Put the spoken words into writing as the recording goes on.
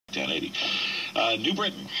society. New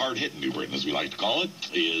Britain, hard-hitting New Britain, as we like to call it,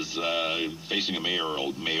 is facing a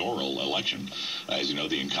mayoral election. As you know,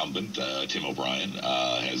 the incumbent, Tim O'Brien,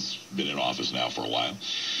 has been in office now for a while,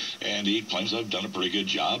 and he claims I've done a pretty good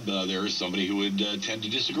job. There is somebody who would tend to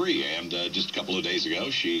disagree, and just a couple of days ago,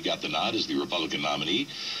 she got the nod as the Republican nominee.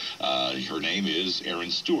 Her name is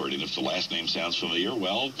Erin Stewart, and if the last name sounds familiar,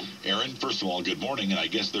 well, Erin, first of all, good morning, and I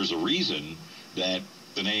guess there's a reason that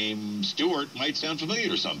the name Stewart might sound familiar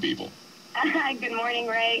to some people. Good morning,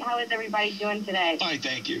 Ray. How is everybody doing today? Fine,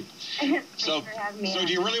 thank you. Thanks for having me so on.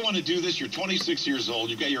 do you really want to do this? You're 26 years old.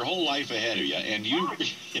 You've got your whole life ahead of you, and you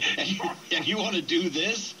and you want to do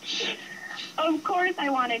this? Of course I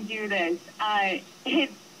want to do this.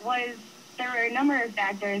 There were a number of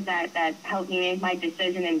factors that helped me make my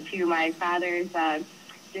decision, and to my father's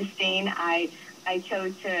disdain, I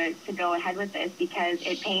chose to go ahead with this because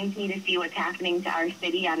it pains me to see what's happening to our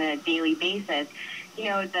city on a daily basis. You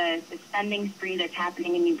know, the spending spree that's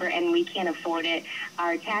happening in New Britain, we can't afford it.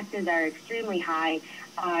 Our taxes are extremely high.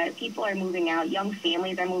 People are moving out. Young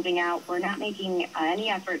families are moving out. We're not making any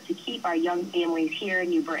effort to keep our young families here in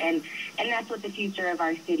New Britain, and that's what the future of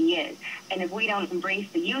our city is. And if we don't embrace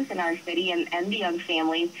the youth in our city and the young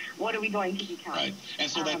families, what are we going to become? Right. And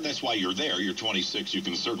so that's why you're there. You're 26. You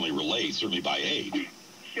can certainly relate, certainly by age.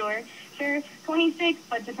 Sure, 26,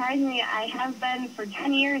 but surprisingly, I have been for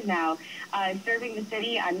 10 years now, serving the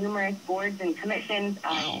city on numerous boards and commissions.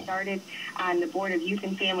 Wow. Started on the Board of Youth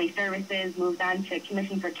and Family Services, moved on to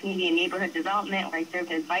Commission for Community and Neighborhood Development, where I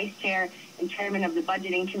served as vice chair and chairman of the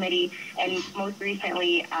budgeting committee, and most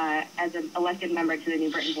recently as an elected member to the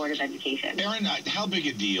New Britain Board of Education. Erin, how big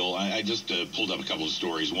a deal? I just pulled up a couple of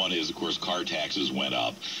stories. One is, of course, car taxes went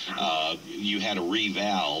up. You had a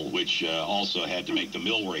reval, which also had to make the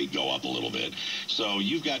mill rate go up a little bit. So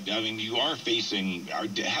you've got, I mean, you are facing,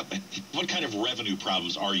 what kind of revenue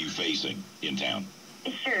problems are you facing in town?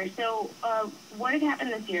 Sure. So what had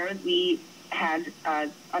happened this year is we had,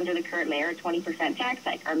 under the current mayor, a 20% tax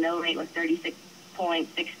hike. Our mill rate was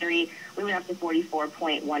 36.63. We went up to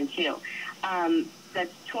 44.12.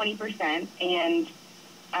 That's 20%, and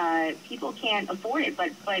people can't afford it.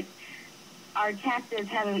 But our taxes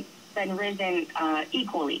haven't been risen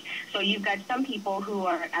equally. So you've got some people who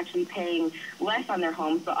are actually paying less on their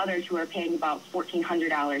homes, but others who are paying about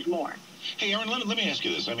 $1,400 more. Hey, Erin, let me ask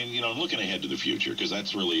you this. I mean, you know, looking ahead to the future, because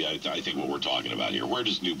that's really, I think, what we're talking about here. Where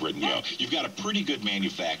does New Britain go? You've got a pretty good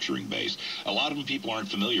manufacturing base. A lot of them people aren't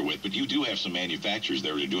familiar with, but you do have some manufacturers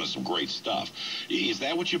there that are doing some great stuff. Is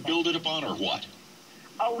that what you build it upon, or what?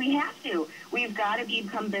 Oh, we have to. We've got to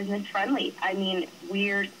become business friendly. I mean,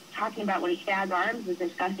 we're talking about when Stag Arms was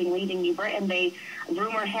discussing leaving New Britain.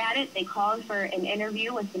 Rumor had it, they called for an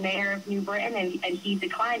interview with the mayor of New Britain, and he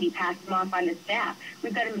declined. He passed him off on the staff.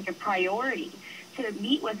 We've got to make a priority to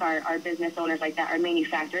meet with our business owners like that, our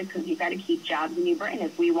manufacturers, because we've got to keep jobs in New Britain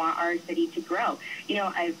if we want our city to grow. You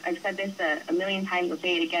know, I've said this a million times. I'll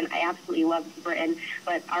say it again. I absolutely love Britain,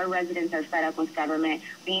 but our residents are fed up with government.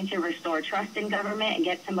 We need to restore trust in government and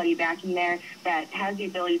get somebody back in there that has the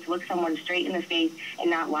ability to look someone straight in the face and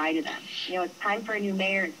not lie to them. You know, it's time for a new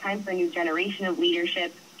mayor. It's time for a new generation of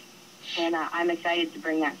leadership. And I'm excited to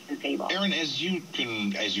bring that to the table. Erin, as you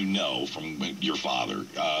know from your father,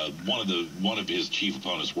 one of his chief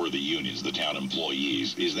opponents were the unions, the town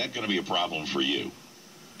employees. Is that going to be a problem for you?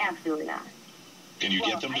 Absolutely not. Can you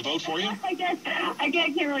get them to vote for you? I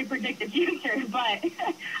can't really predict the future, but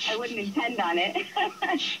I wouldn't intend on it.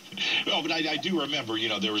 No, but I do remember, you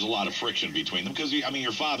know, there was a lot of friction between them because, I mean,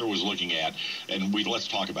 your father was looking at, and let's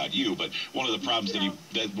talk about you, but one of the problems that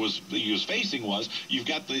he was facing was you've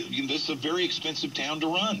got this is a very expensive town to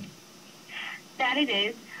run. That it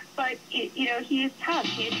is. But, you know, he is tough.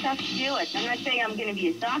 He is tough to deal with. I'm not saying I'm going to be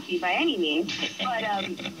a softie by any means, but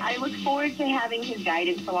I look forward to having his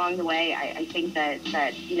guidance along the way. I think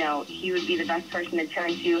that, you know, he would be the best person to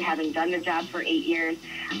turn to, having done the job for 8 years.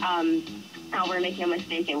 Now we're making a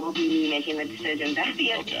mistake, it will be me making the decisions at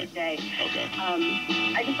the end of the day. Okay.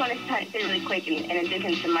 I just want to say really quick, in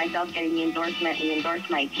addition to myself getting the endorsement, we endorsed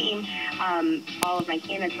my team, all of my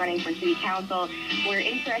candidates running for city council. We're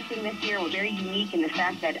interesting this year. We're very unique in the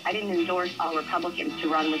fact that I didn't endorse all Republicans to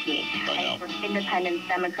run with me. I endorsed independents,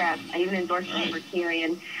 Democrats. I even endorsed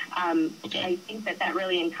Libertarian. I think that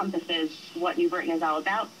really encompasses what New Britain is all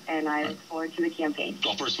about, and I look forward to the campaign.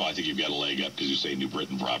 Well, first of all, I think you've got a leg up because you say New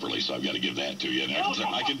Britain properly, so I've got to give that to you. And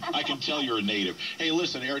I can tell you're a native. Hey,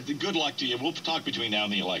 listen, Erin, good luck to you. We'll talk between now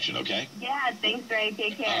and the election, okay? Yeah, thanks, Ray.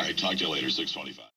 Take care. All right, talk to you later, 6:25.